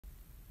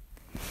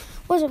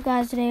What's up,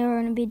 guys? Today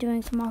we're going to be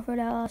doing some off-road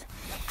outlaws.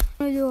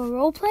 I'm going to do a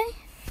role play.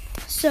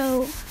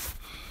 So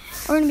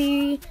I'm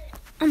going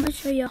to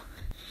show you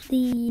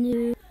the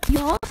new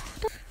y'all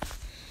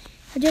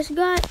I just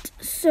got.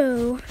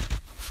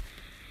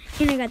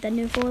 And I got that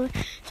new foiler.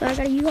 So I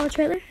got a U-Haul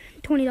trailer,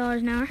 $20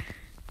 an hour.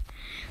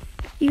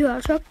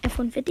 U-Haul truck,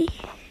 F-150.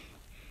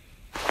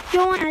 If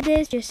y'all want to add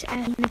this, just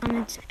add in the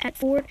comments at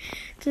Ford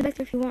to the back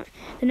there. If you want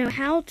to know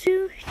how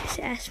to, just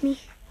ask me.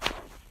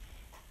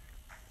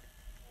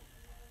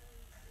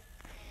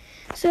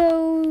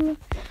 So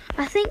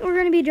I think we're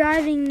going to be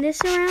driving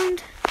this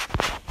around,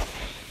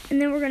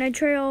 and then we're going to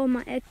trail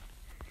my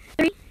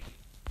X3.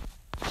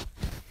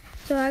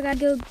 So I got to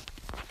go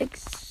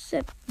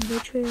accept the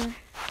trailer.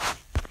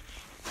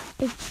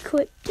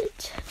 Equipped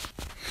it.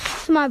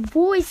 So my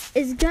voice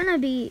is going to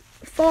be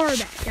far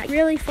back, like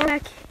really far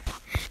back.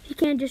 You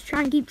can't just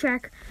try and keep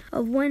track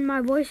of when my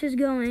voice is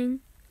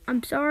going.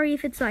 I'm sorry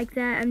if it's like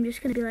that. I'm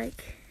just going to be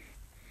like,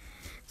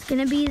 it's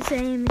going to be the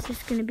same. It's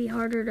just going to be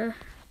harder to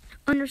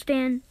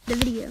understand the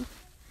video.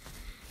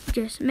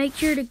 Just make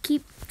sure to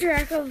keep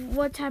track of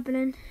what's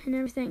happening and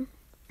everything.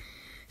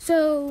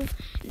 So,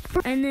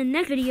 in the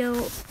next video,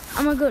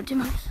 I'm going to go to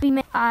my...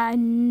 I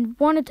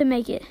wanted to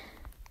make it.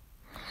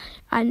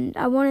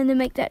 I wanted to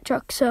make that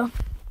truck, so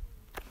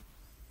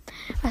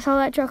I saw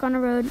that truck on the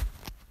road.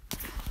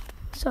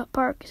 So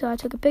park, so I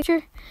took a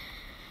picture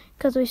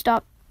because we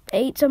stopped,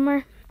 ate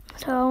somewhere.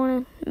 So I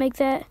want to make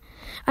that.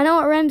 I know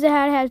what rims it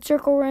had. It had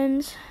circle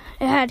rims.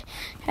 It had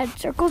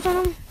circles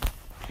on them.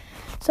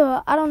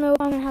 So I don't know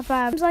if I'm gonna have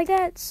 5 rims like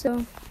that.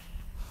 So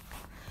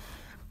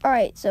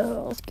alright,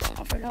 so let's get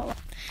off it all.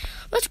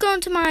 Let's go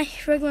into my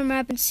regular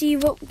map and see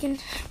what we can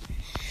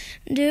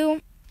do.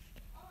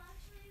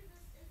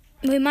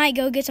 We might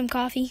go get some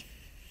coffee.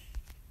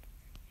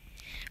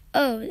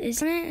 Oh,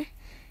 isn't it?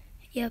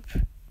 Yep.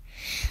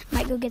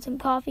 Might go get some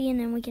coffee and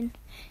then we can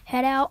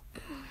head out.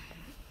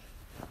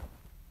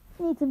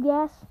 Need some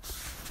gas.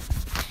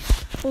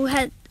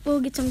 We'll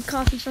get some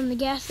coffee from the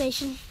gas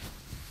station.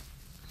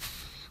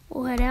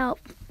 We'll head out.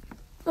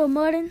 Go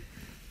mudding.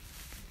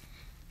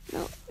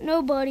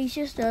 No buddies,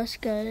 just us,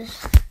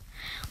 cause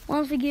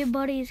once we get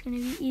buddy, it's gonna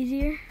be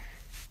easier.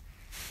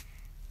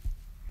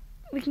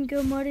 We can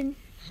go mudding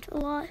a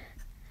lot.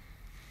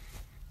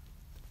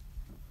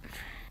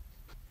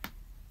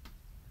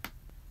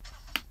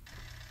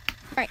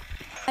 Right.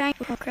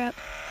 Oh crap.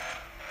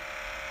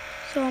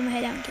 So I'm gonna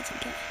head out and get some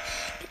tap.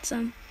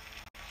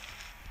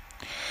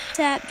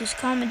 Just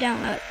calm it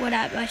down.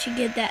 I should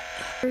get that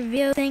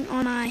reveal thing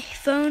on my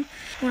phone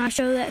when I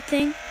show that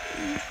thing.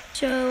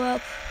 Show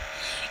up.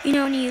 You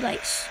know when you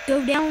like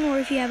go down, or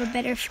if you have a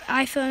better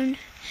iPhone,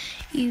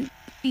 you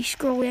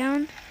scroll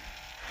down.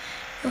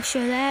 It'll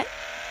show that.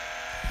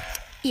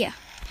 Yeah.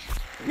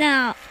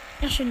 Now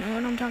I should know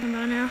what I'm talking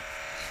about now.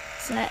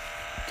 It's that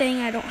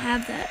thing. I don't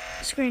have that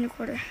screen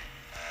recorder.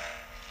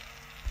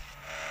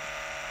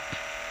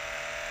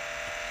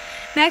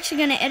 I'm actually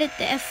going to edit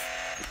the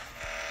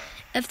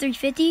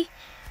F350.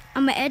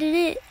 I'm going to edit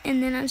it,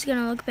 and then it's going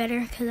to look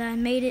better because I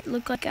made it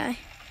look like my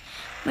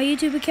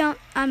YouTube account,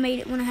 I made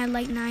it when I had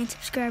like 9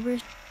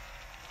 subscribers.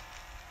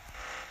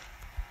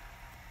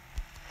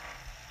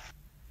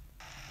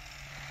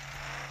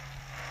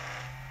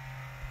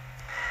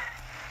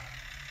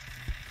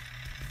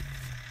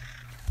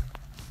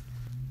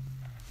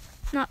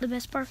 Not the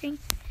best parking.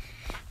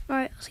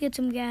 Alright, let's get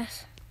some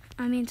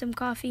some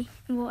coffee,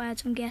 and we'll add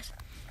some gas.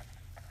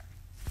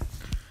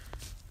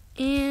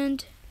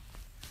 And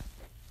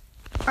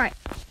alright,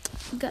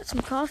 we got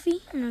some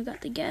coffee and I got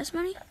the gas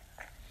money.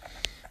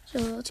 So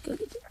let's go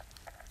get it.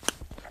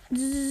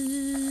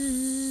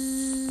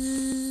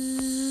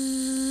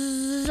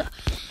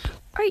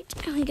 Alright,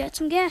 we got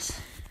some gas.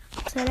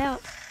 Let's head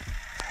out.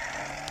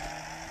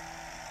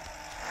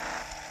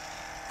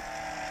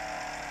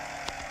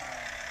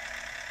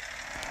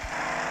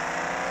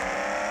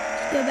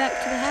 Let's go back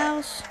to the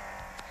house.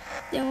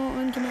 Then we'll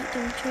unconnect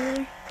our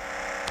trailer.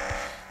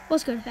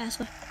 Let's go to fast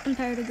way. I'm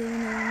tired of going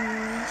the long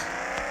ways.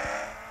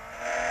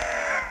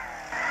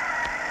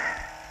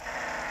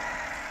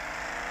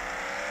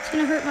 It's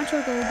gonna hurt my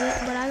truck a little bit,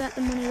 but I got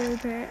the money to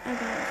repair it. I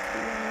got a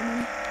lot of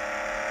money.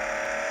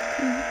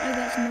 I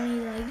got some money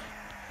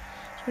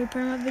to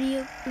repair my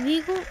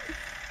vehicle.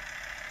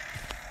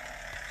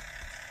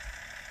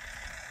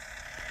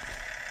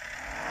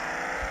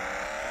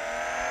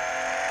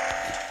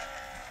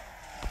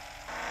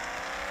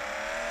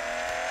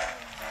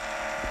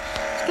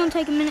 It's gonna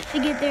take a minute to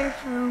get there,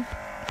 so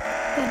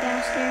go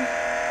downstairs.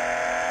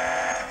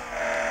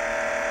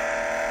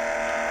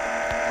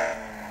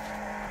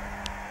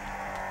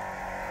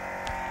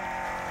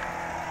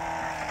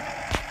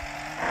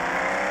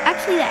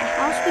 Actually, that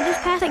house we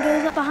just passed that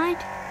goes up behind,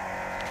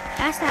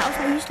 that's the house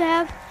I used to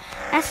have.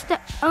 That's the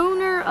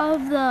owner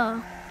of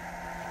the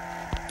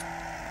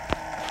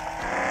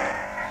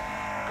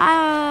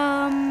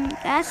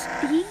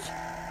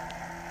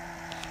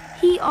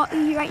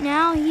he right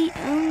now he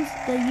owns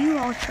the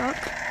U-Haul truck,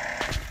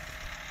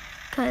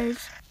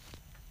 cause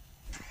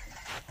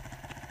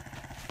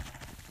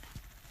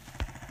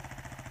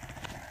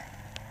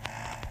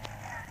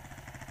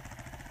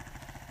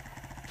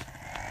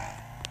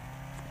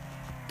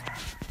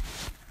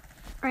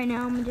right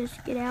now. I'm gonna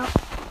just get out.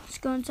 Let's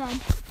go inside.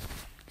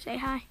 Say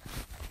hi.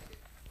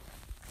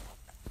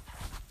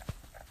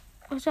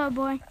 What's up,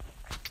 boy?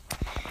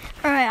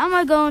 Alright, I'm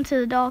gonna go into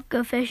the dock,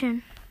 go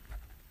fishing.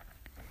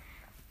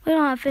 We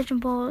don't have fishing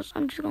poles.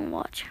 I'm just gonna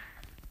watch.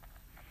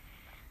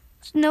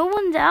 So no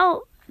one's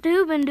out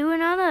tubing, doing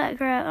none of that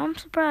crap. I'm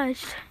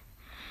surprised.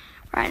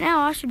 Right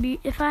now, I should be,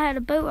 if I had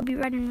a boat, I'd be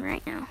riding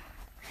right now.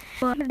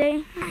 But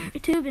today,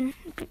 tubing,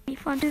 it'd be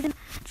fun tubing,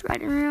 just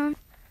riding around.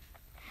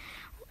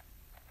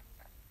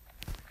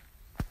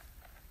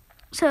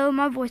 So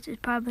my voice is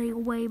probably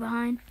way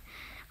behind.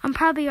 I'm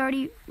probably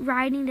already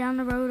riding down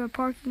the road or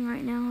parking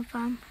right now. If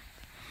I'm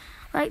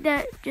like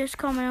that, just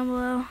comment down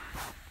below.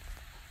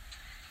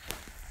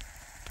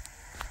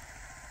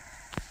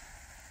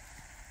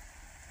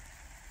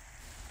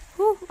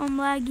 Whew, I'm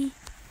laggy.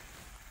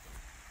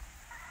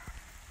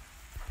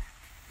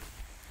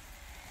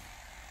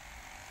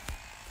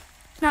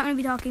 Not going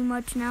to be talking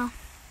much now.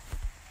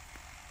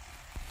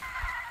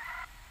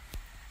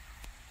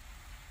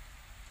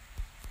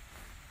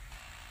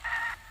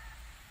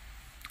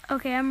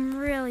 Okay, I'm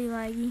really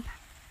laggy.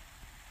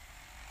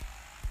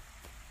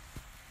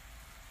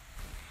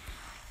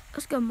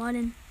 Let's go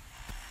mudding.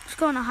 Let's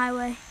go on a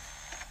highway.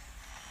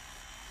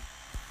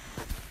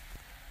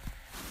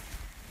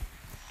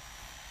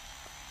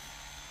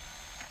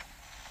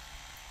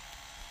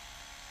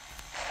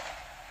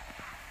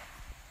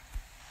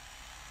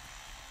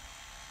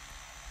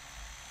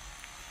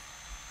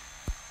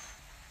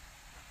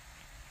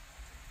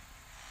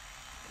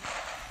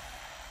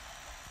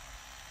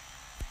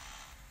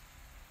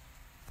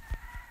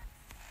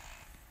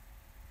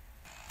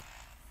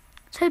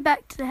 Let's head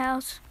back to the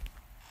house.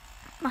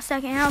 My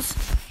second house.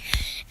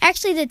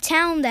 Actually, the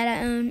town that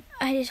I own.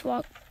 I just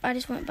went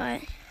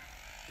by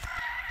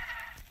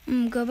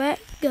it. Go back.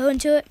 Go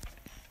into it.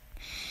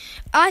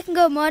 I can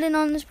go mudding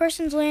on this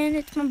person's land.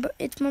 It's one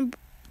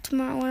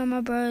of my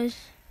bros.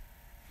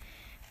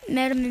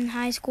 Met him in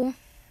high school.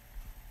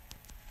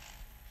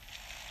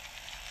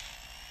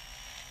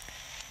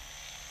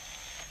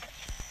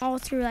 All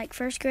through like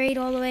first grade,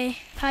 all the way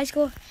high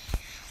school.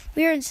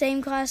 We were in the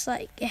same class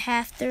like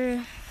half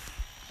through.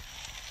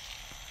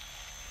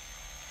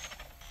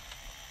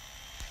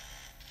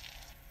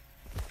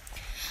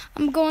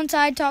 I'm going to go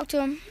inside, talk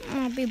to him, and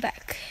I'll be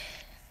back.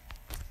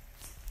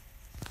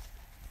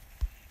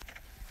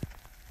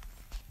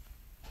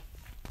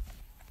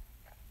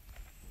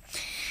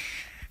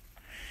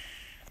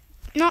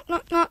 Knock,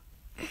 knock, knock.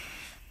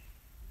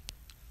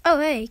 Oh,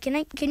 hey,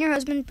 can your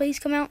husband please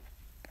come out?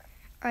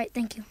 Alright,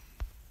 thank you.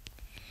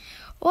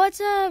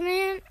 What's up,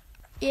 man?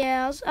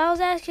 Yeah, I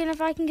was asking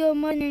if I can go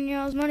mudding in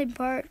y'all's mudding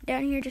part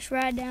down here, just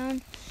ride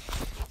down.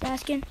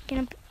 Asking,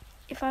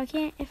 if I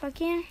can.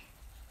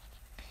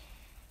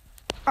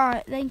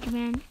 Alright, thank you,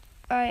 man.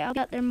 Alright, I'll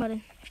get out there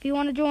mudding. If you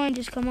want to join,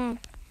 just come on.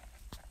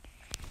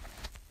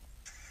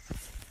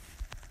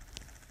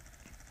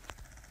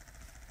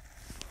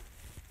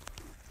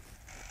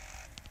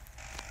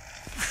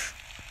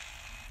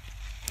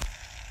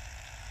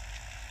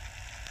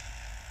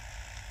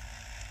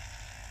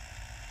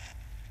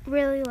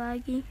 Really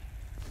laggy.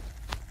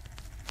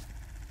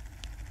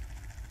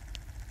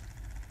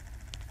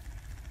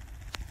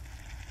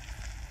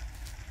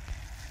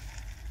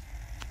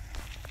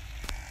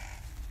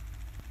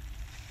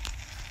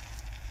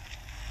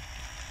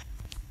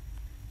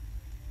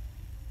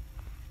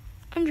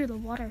 Under the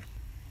water.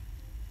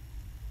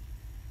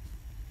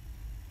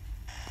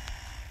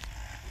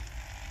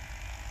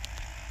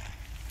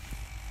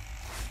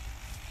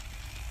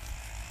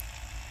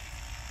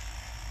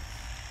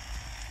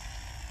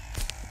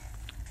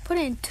 Put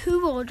in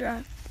 2-wheel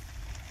drive.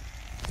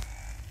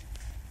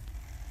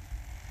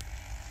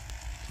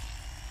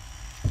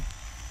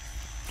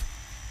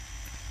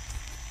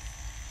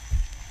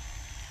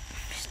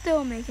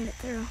 Still making it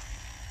through.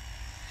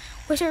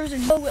 Wish there was a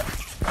no wheel.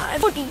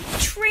 I'm fucking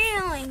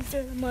trailing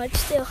through the mud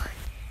still.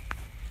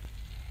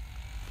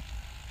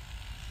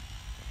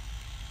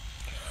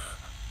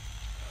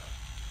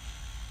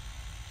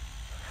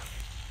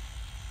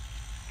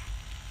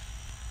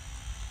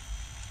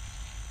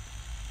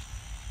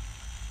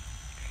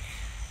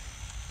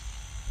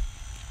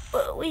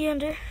 What we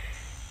under?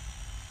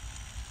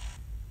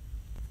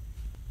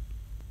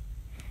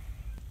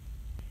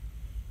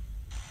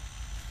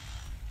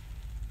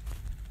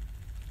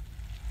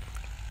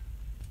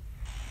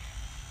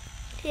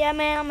 Yeah,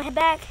 man, I'm gonna head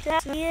back.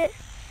 That's gonna be it.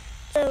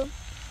 So,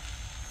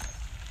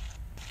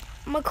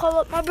 I'm gonna call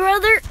up my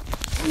brother.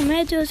 I'm gonna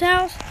head to his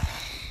house.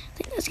 I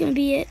think that's gonna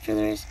be it for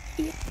the rest of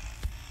the video.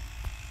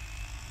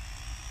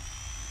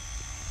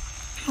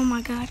 Oh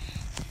my god.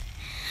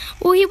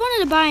 Well, he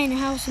wanted to buy a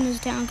house in his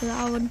town because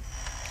I would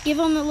give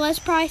him the less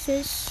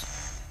prices.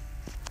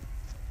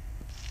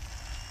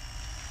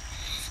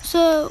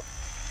 So,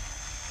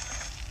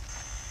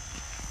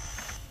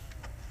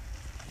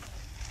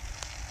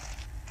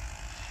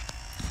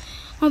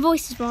 my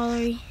voice is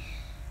bothery.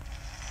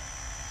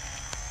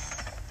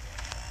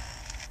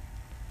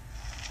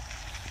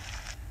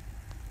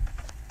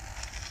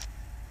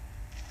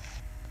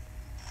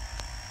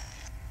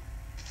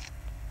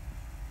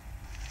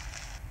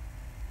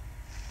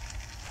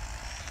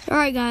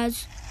 Alright,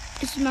 guys.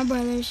 This is my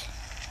brothers.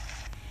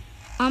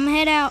 I'm gonna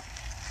head out.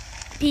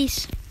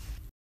 Peace.